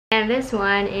And this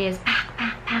one is pak,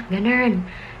 pak, pak, ganun.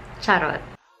 Charot.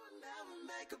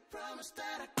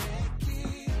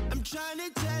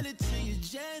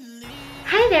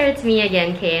 Hi there, it's me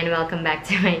again, Kay, and welcome back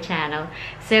to my channel.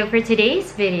 So, for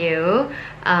today's video,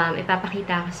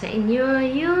 ipapakita ko sa inyo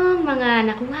yung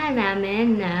mga nakuha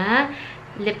namin na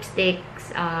lipsticks,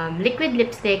 liquid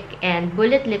lipstick and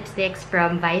bullet lipsticks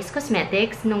from Vice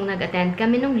Cosmetics nung nag-attend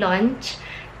kami nung launch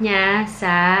niya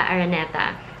sa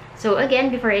Araneta. So again,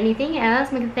 before anything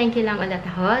else, mag-thank you lang ulit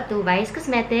ako to Vice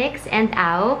Cosmetics and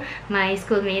Ao, my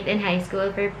schoolmate in high school,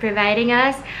 for providing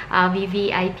us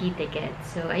VVIP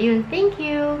tickets. So ayun, thank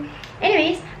you!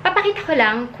 Anyways, papakita ko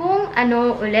lang kung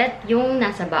ano ulit yung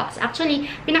nasa box. Actually,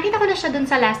 pinakita ko na siya dun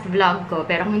sa last vlog ko,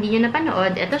 pero kung hindi nyo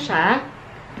napanood, ito siya.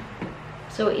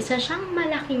 So, isa siyang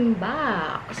malaking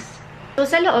box. So,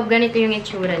 sa loob, ganito yung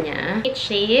itsura niya. 8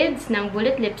 shades ng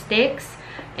bullet lipsticks.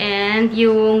 And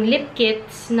yung lip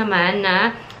kits naman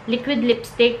na liquid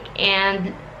lipstick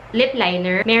and lip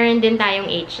liner. Meron din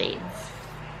tayong 8 shades.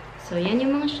 So, yan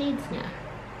yung mga shades niya.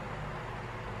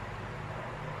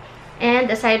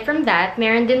 And aside from that,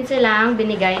 meron din silang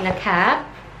binigay na cap.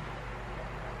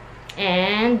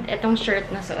 And itong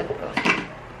shirt na suot ko.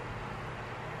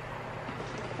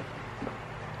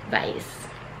 Vice.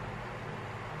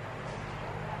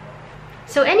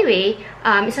 So anyway,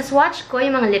 isa-swatch ko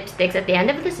yung mga lipsticks at the end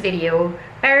of this video.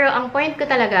 Pero ang point ko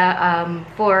talaga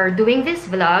for doing this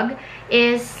vlog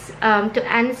is to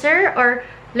answer or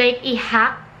like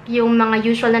i-hack yung mga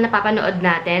usual na napapanood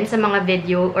natin sa mga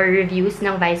video or reviews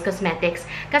ng Vice Cosmetics.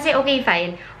 Kasi okay,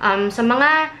 fine. Sa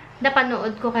mga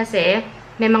napanood ko kasi,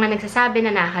 may mga nagsasabi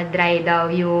na naka-dry daw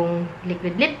yung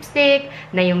liquid lipstick,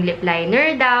 na yung lip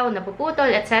liner daw, napuputol,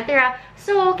 etc.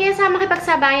 So, kesa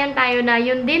makipagsabayan tayo na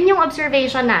yun din yung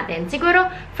observation natin. Siguro,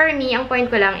 for me, ang point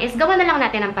ko lang is gawa na lang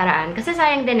natin ang paraan. Kasi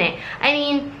sayang din eh. I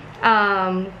mean,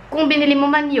 kung binili mo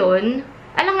man yun,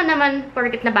 alam nga naman,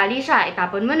 porket nabali siya,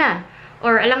 itapon mo na.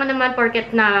 Or alam nga naman,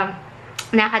 porket na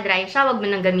naka-dry siya, wag mo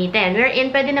nang gamitin.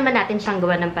 Wherein, pwede naman natin siyang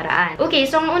gawa ng paraan. Okay,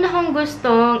 so ang una kong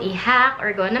gustong i-hack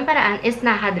or gawa ng paraan is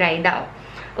naka-dry daw.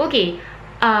 Okay,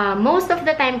 most of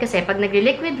the time kasi, pag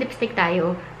nagli-liquid lipstick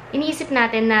tayo, iniisip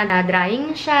natin na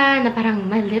na-drying siya, na parang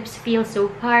my lips feel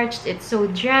so parched, it's so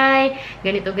dry,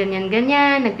 ganito, ganyan,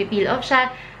 ganyan, nagpipeel off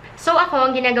siya. So ako,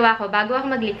 ang ginagawa ko, bago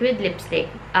ako mag-liquid lipstick,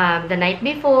 the night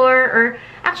before, or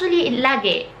actually,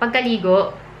 lagi,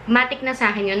 pagkaligo, matik na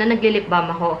sa akin yun na nagli-lip balm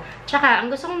ako. Tsaka,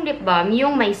 ang gusto kong lip balm,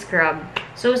 yung may scrub.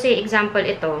 So, say, example,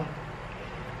 ito.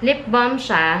 Lip balm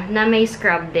siya na may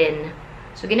scrub din.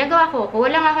 So, ginagawa ko,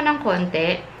 kuha lang ako ng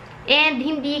konti. And,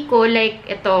 hindi ko, like,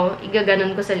 ito,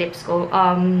 igaganon ko sa lips ko.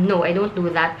 No, I don't do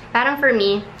that. Parang for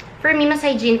me, mas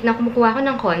hygienic na kumukuha ko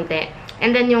ng konti.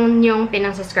 And then, yung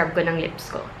pinang-scrub ko ng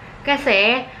lips ko.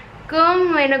 Kasi,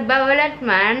 kung may nagbabalat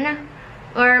man,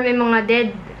 or may mga dead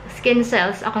skin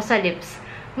cells ako sa lips,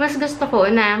 mas gusto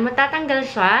ko na matatanggal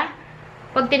siya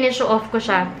pag tinisyo off ko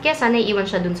siya, kesa naiiwan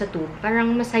siya dun sa tube. Parang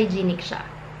mas hygienic siya.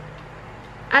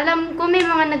 Alam ko may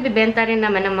mga nagbibenta rin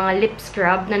naman ng mga lip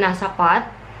scrub na nasa pot.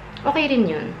 Okay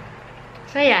rin yun.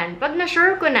 So, yan. Pag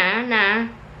na-sure ko na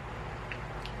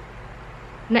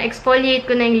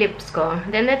exfoliate ko na yung lips ko,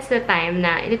 then that's the time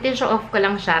na ititisyo off ko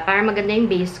lang siya para maganda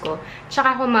yung base ko.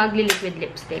 Tsaka ako mag-liquid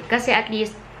lipstick. Kasi at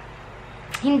least,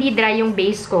 hindi dry yung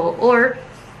base ko or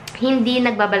hindi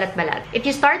nagbabalat-balat. If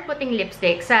you start putting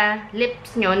lipstick sa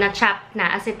lips nyo na chapped na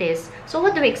as it is, so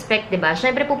what do we expect, diba?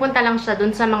 Syempre, pupunta lang siya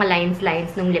dun sa mga lines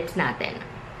ng lips natin.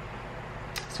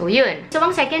 So, yun. So,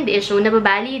 ang second issue,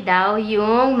 nababali daw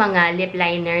yung mga lip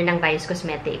liner ng Vice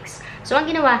Cosmetics. So, ang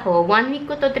ginawa ko, 1 week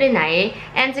ko to trinay,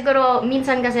 and siguro,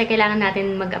 minsan kasi kailangan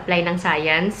natin mag-apply ng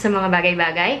science sa mga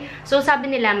bagay-bagay. So,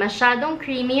 sabi nila, masyadong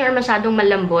creamy or masyadong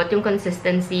malambot yung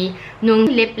consistency nung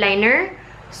lip liner.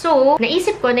 So,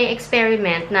 naisip ko na yung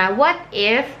experiment na what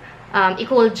if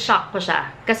i-cold shock ko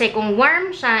siya. Kasi kung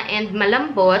warm siya and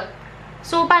malambot,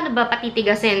 so paano ba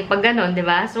patitigasin pag ganon,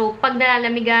 diba? So, pag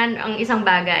nalalamigan ang isang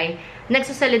bagay,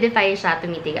 nagsasolidify siya,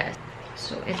 tumitigas.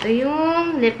 So, ito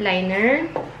yung lip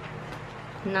liner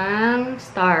ng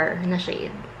Star na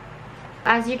shade.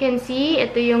 As you can see,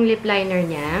 ito yung lip liner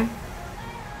niya.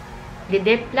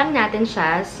 Didip lang natin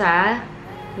siya sa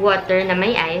water na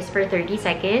may ice for 30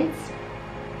 seconds.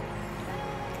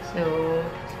 So,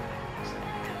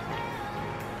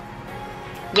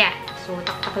 yeah. So,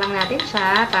 taktak lang natin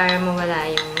siya para mawala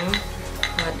yung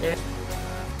water.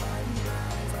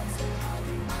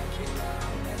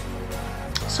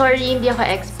 Sorry, hindi ako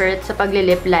expert sa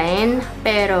pagli-lip line,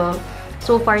 pero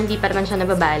so far, hindi pa naman siya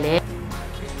nababali.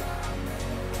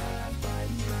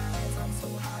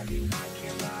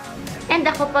 And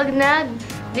ako, pag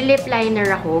lip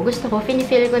liner ako, gusto ko,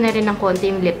 finifill ko na rin ng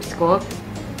konti yung lips ko.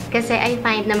 Kasi I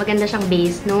find na maganda siyang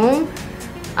base nung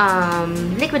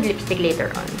liquid lipstick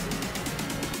later on.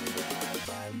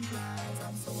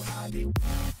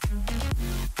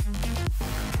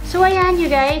 So, ayan, you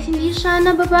guys, hindi siya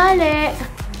nababali.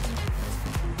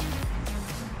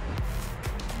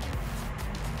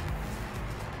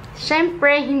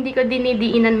 Siyempre, hindi ko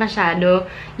dinidiinan masyado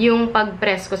yung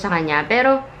pag-press ko sa kanya.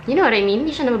 Pero, you know what I mean?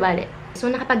 Hindi siya nababali. So,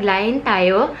 nakapag-line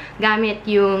tayo gamit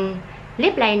yung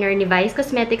lip liner ni Vice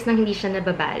Cosmetics nang hindi siya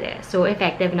nababali. So,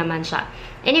 effective naman siya.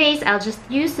 Anyways, I'll just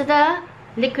use the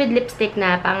liquid lipstick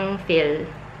na pang fill.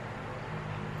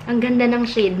 Ang ganda ng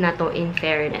shade na to, in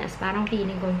fairness. Parang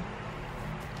feeling ko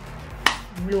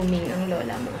blooming ang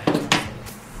lola mo.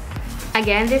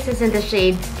 Again, this is in the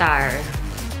shade Star.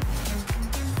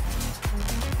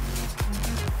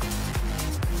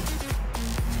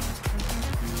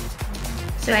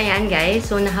 So, ayan guys.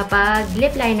 So,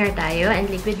 nakapag-lip liner tayo and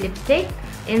liquid lipstick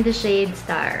in the shade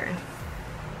Star.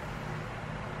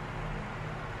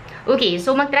 Okay,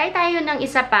 so mag-try tayo ng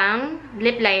isa pang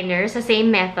lip liner sa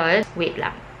same method. Wait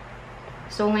lang.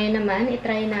 So, ngayon naman,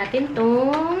 itry natin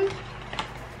tong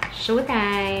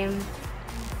Showtime.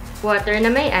 Water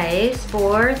na may ice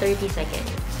for 30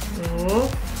 seconds. So,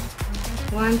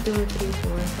 1, 2, 3,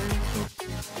 4,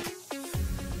 5,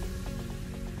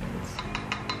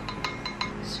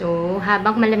 6. So,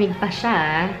 habang malamig pa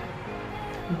siya,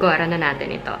 gora na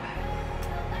natin ito.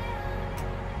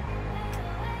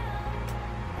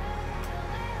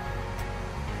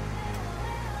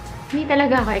 Hindi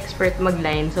talaga ako expert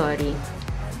mag-line, sorry.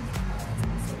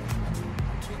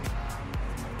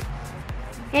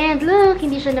 And look,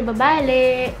 hindi siya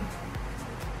nababali.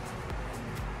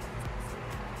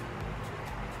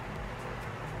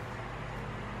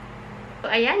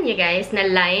 So, ayan you guys, na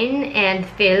line and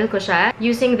fill ko siya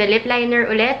using the lip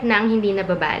liner ulit nang hindi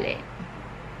nababali.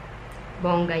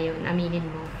 Bongga yun, aminin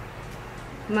mo.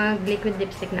 Mag-liquid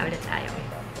lipstick na ulit tayo.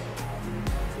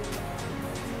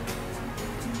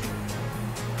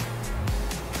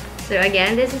 So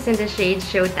again, this is in the shade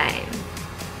Showtime.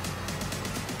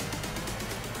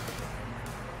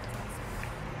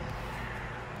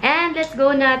 And let's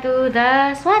go na to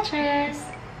the swatches.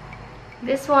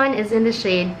 This one is in the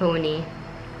shade Pony.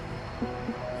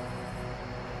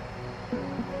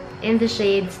 In the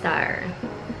shade Star.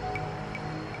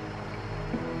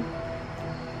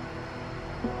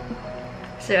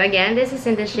 So again, this is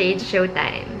in the shade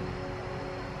Showtime.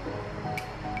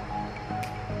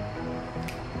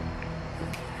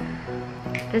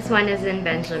 This one is in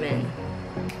Benjamin.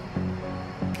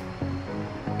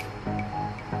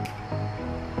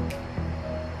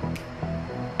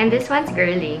 And this one's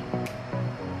girly.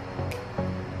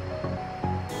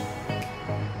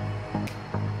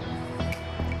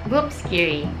 Whoops,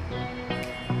 scary.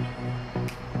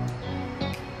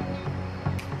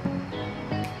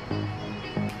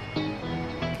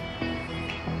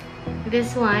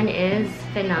 This one is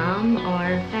Phenom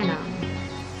or Phenom.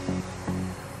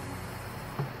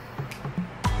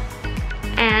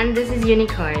 And this is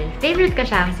Unicorn. Favorite ko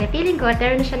siya kasi feeling ko,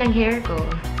 turn siya ng hair ko.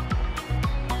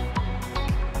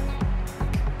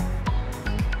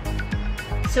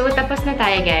 So, tapos na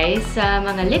tayo guys sa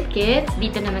mga lip kits.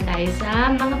 Dito naman tayo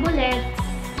sa mga bullets.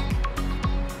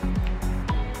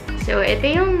 So, ito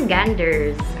yung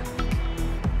Ganders.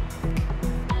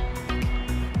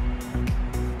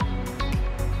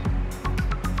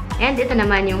 And ito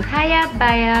naman yung Haya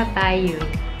Baya Bayu.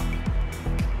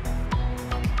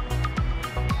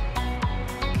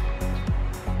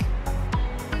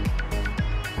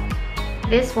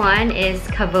 This one is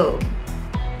Kavogue.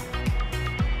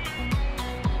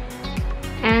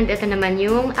 And ito naman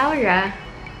yung Aura.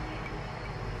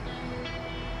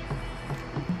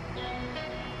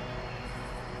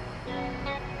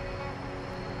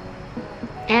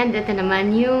 And ito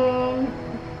naman yung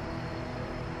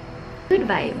Good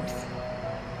Vibes.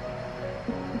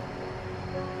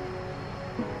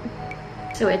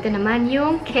 So ito naman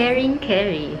yung Caring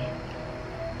Carry.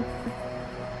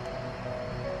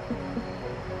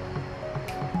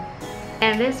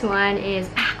 And this one is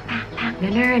pak, pak, pak,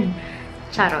 ganun.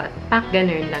 Charot. Pak,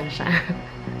 ganun lang siya.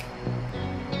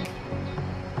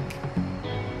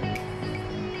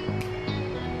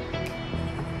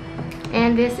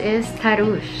 And this is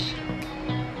Tarush.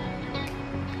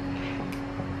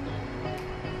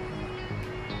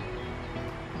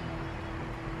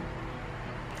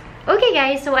 Okay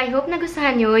guys, so I hope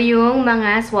nagustuhan nyo yung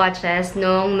mga swatches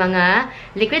nung mga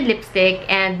liquid lipstick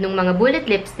and nung mga bullet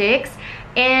lipsticks.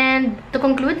 And to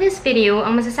conclude this video,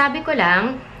 ang masasabi ko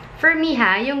lang, for me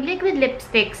ha, yung liquid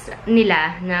lipsticks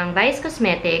nila ng Vice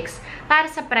Cosmetics, para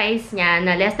sa price niya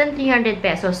na less than 300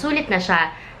 pesos, sulit na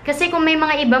siya. Kasi kung may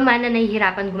mga iba man na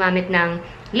nahihirapan gumamit ng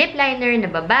lip liner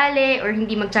na babale or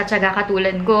hindi magtsatsaga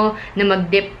katulad ko na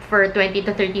mag-dip for 20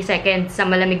 to 30 seconds sa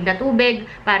malamig na tubig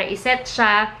para iset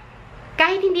siya,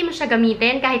 kahit hindi mo siya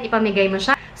gamitin, kahit ipamigay mo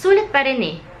siya, sulit pa rin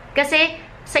eh. Kasi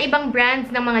sa ibang brands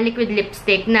ng mga liquid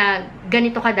lipstick na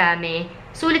ganito kadami,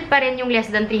 sulit pa rin yung less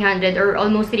than 300 or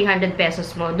almost 300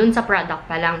 pesos mo dun sa product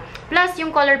pa lang. Plus,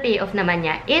 yung color payoff naman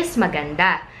niya is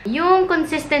maganda. Yung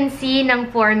consistency ng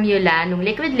formula ng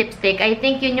liquid lipstick, I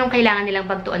think yun yung kailangan nilang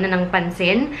pagtuunan ng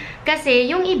pansin.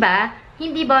 Kasi yung iba,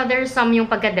 hindi bothersome yung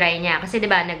pagka-dry niya. Kasi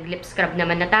diba, nag-lip scrub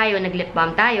naman na tayo, nag-lip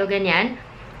balm tayo, ganyan.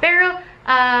 Pero,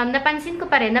 napansin ko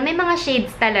pa rin na may mga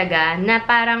shades talaga na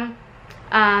parang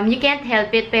you can't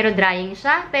help it, pero drying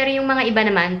siya. Pero yung mga iba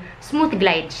naman, smooth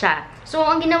glide siya. So,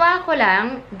 ang ginawa ko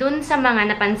lang, dun sa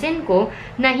mga napansin ko,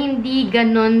 na hindi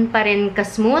ganun pa rin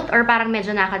ka-smooth or parang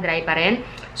medyo naka-dry pa rin.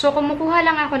 So, kumukuha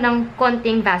lang ako ng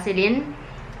konting Vaseline.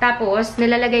 Tapos,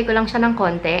 nilalagay ko lang siya ng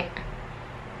konti.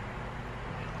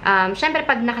 Syempre,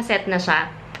 pag nakaset na siya,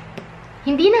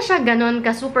 hindi na siya ganun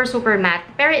ka-super matte.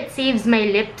 Pero it saves my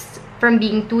lips from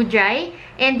being too dry.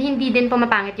 And hindi din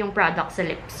pumapangit yung product sa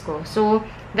lips ko. So,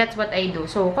 that's what I do.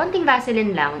 So, konting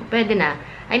Vaseline lang, pwede na.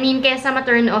 I mean, kesa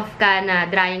ma-turn off ka na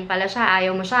drying pala siya,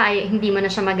 ayaw mo siya, hindi mo na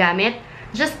siya magamit,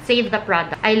 just save the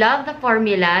product. I love the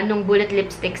formula nung bullet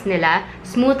lipsticks nila.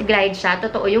 Smooth glide siya,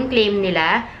 totoo yung claim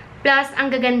nila. Plus,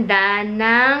 ang gaganda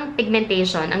ng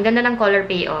pigmentation, ang ganda ng color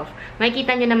payoff.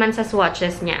 Makikita nyo naman sa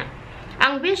swatches niya.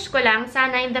 Ang wish ko lang,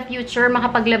 sana in the future,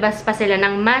 makapaglabas pa sila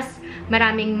ng mas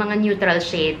maraming mga neutral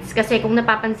shades. Kasi kung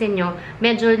napapansin nyo,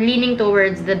 medyo leaning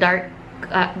towards the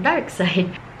dark side.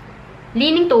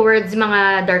 Leaning towards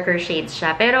mga darker shades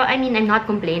siya. Pero, I mean, I'm not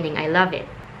complaining. I love it.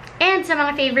 And sa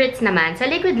mga favorites naman, sa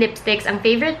liquid lipsticks, ang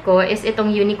favorite ko is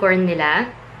itong unicorn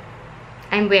nila.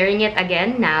 I'm wearing it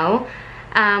again now.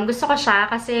 Gusto ko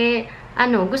siya kasi,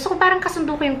 gusto ko parang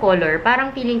kasundo ko yung color.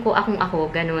 Parang feeling ko akong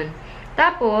ako, ganun.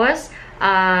 Tapos,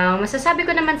 masasabi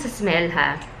ko naman sa smell,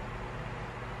 ha.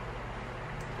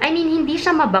 I mean, hindi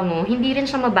siya mabango, hindi rin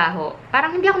siya mabaho.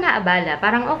 Parang hindi ako naabala.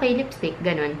 Parang okay, lipstick,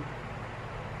 ganun.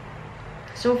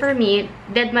 So, for me,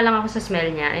 dead ma lang ako sa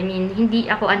smell niya. I mean, hindi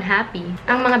ako unhappy.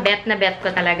 Ang mga bet na bet ko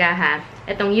talaga, ha.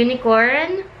 Itong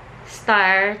Unicorn,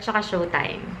 Star, tsaka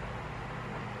Showtime.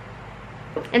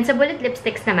 And sa bullet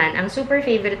lipsticks naman, ang super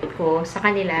favorite ko sa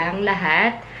kanilang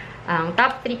lahat, ang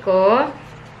top 3 ko,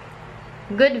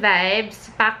 Good Vibes,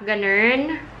 Pack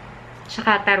Ganern,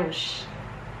 tsaka Tarouche.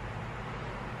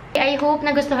 I hope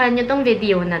nagustuhan nyo tong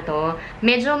video na to.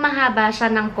 Medyo mahaba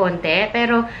siya ng konti,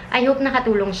 pero I hope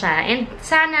nakatulong siya. And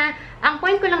sana, ang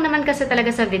point ko lang naman kasi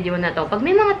talaga sa video na to, pag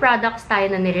may mga products tayo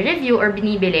na nire-review or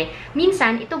binibili,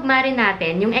 minsan itugma rin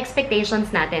natin yung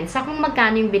expectations natin sa kung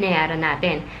magkano yung binayaran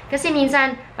natin. Kasi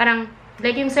minsan, parang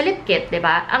like yung sa lip kit,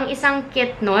 diba? Ang isang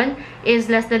kit nun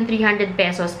is less than 300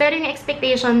 pesos. Pero yung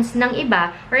expectations ng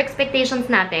iba, or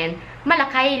expectations natin,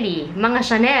 malakayli, mga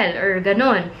Chanel, or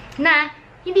ganun, na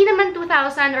hindi naman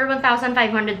 2,000 or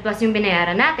 1,500 plus yung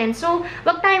binayaran natin. So,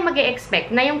 wag tayong mag-e-expect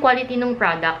na yung quality ng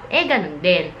product, ganun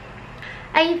din.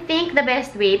 I think the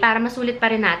best way para masulit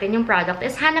pa rin natin yung product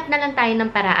is hanap na lang tayo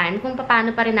ng paraan kung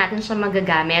paano pa rin natin siya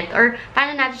magagamit or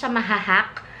paano natin siya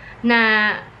mahahack na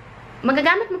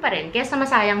magagamit mo pa rin kaysa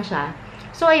masayang siya.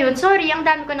 So, ayun. Sorry, ang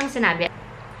dami ko nang sinabi.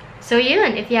 So,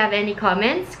 yun. If you have any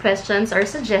comments, questions, or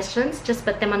suggestions, just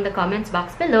put them on the comments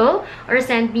box below or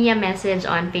send me a message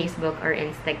on Facebook or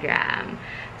Instagram.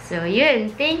 So,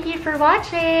 yun. Thank you for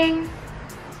watching.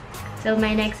 Till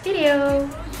my next video.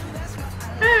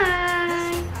 Bye!